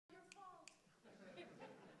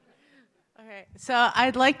Okay, so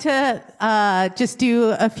I'd like to just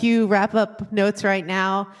do a few wrap-up notes right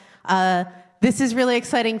now. This is really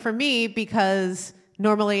exciting for me because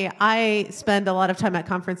normally I spend a lot of time at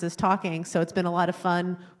conferences talking, so it's been a lot of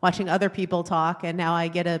fun watching other people talk, and now I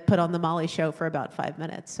get to put on the Molly Show for about 5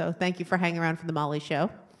 minutes. So thank you for hanging around for the Molly Show.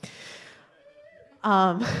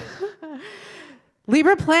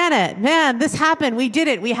 LibrePlanet, man, this happened. We did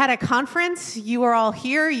it. We had a conference. You were all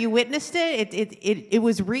here. You witnessed it. It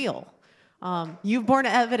was real. You've borne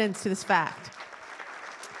evidence to this fact.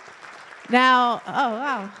 Now, oh,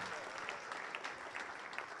 wow.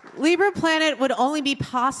 LibrePlanet would only be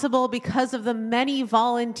possible because of the many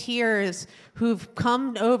volunteers who've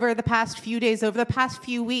come over the past few days, over the past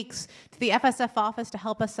few weeks, to the FSF office to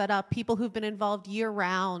help us set up, people who've been involved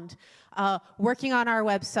year-round, working on our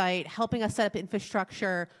website, helping us set up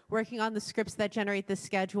infrastructure, working on the scripts that generate the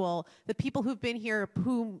schedule, the people who've been here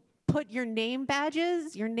who put your name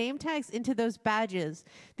badges, your name tags into those badges.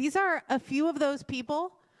 These are a few of those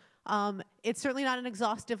people. It's certainly not an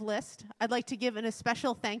exhaustive list. I'd like to give a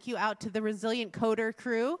special thank you out to the Resilient Coder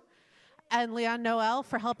crew and Leon Noel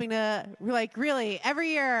for helping to, like, really,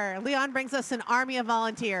 every year, Leon brings us an army of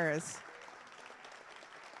volunteers.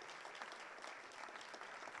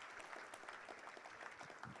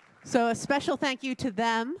 So a special thank you to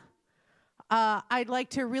them. I'd like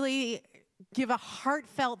to really give a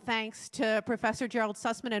heartfelt thanks to Professor Gerald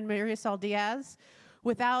Sussman and Marisol Diaz.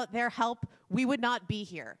 Without their help, we would not be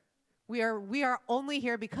here. We are only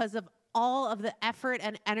here because of all of the effort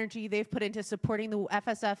and energy they've put into supporting the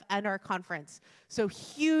FSF and our conference. So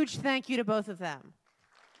huge thank you to both of them.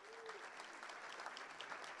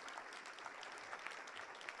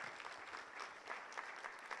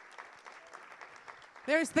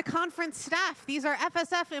 There's the conference staff. These are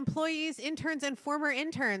FSF employees, interns, and former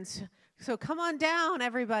interns. So come on down,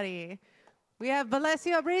 everybody. We have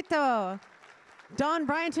Valesio Brito, Dawn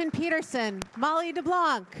Bryanton Peterson, Molly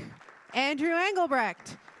DeBlanc, Andrew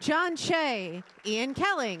Engelbrecht, John Shea, Ian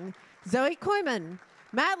Kelling, Zoe Koyman,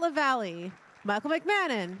 Matt LaValle, Michael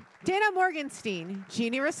McMahon, Dana Morgenstein,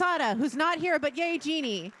 Jeannie Rosada, who's not here, but yay,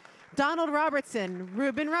 Jeannie, Donald Robertson,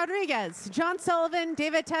 Ruben Rodriguez, John Sullivan,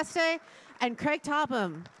 David Teste, and Craig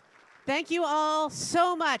Topham. Thank you all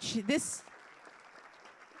so much.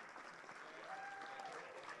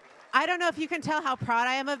 I don't know if you can tell how proud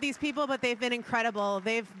I am of these people, but they've been incredible.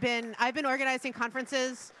 I've been organizing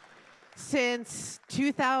conferences since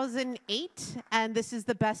 2008, and this is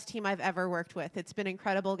the best team I've ever worked with. It's been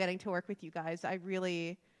incredible getting to work with you guys. I've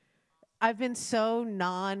been so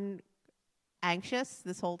non-anxious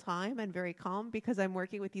this whole time and very calm because I'm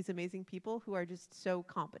working with these amazing people who are just so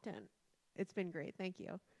competent. It's been great. Thank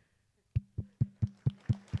you.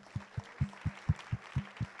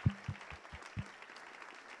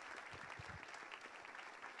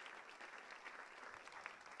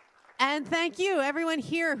 And thank you, everyone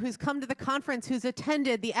here who's come to the conference, who's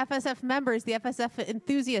attended, the FSF members, the FSF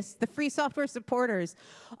enthusiasts, the free software supporters,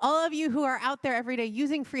 all of you who are out there every day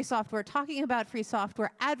using free software, talking about free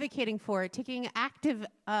software, advocating for it, taking active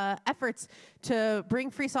efforts to bring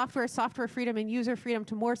free software, software freedom, and user freedom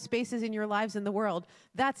to more spaces in your lives in the world.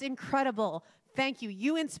 That's incredible. Thank you.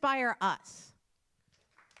 You inspire us.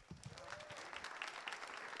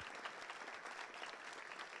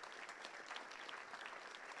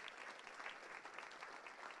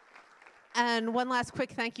 And one last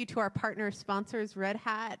quick thank you to our partner sponsors, Red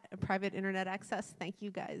Hat, Private Internet Access. Thank you,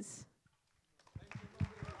 guys.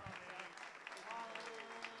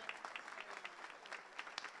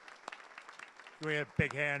 Can we have a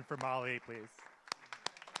big hand for Molly, please?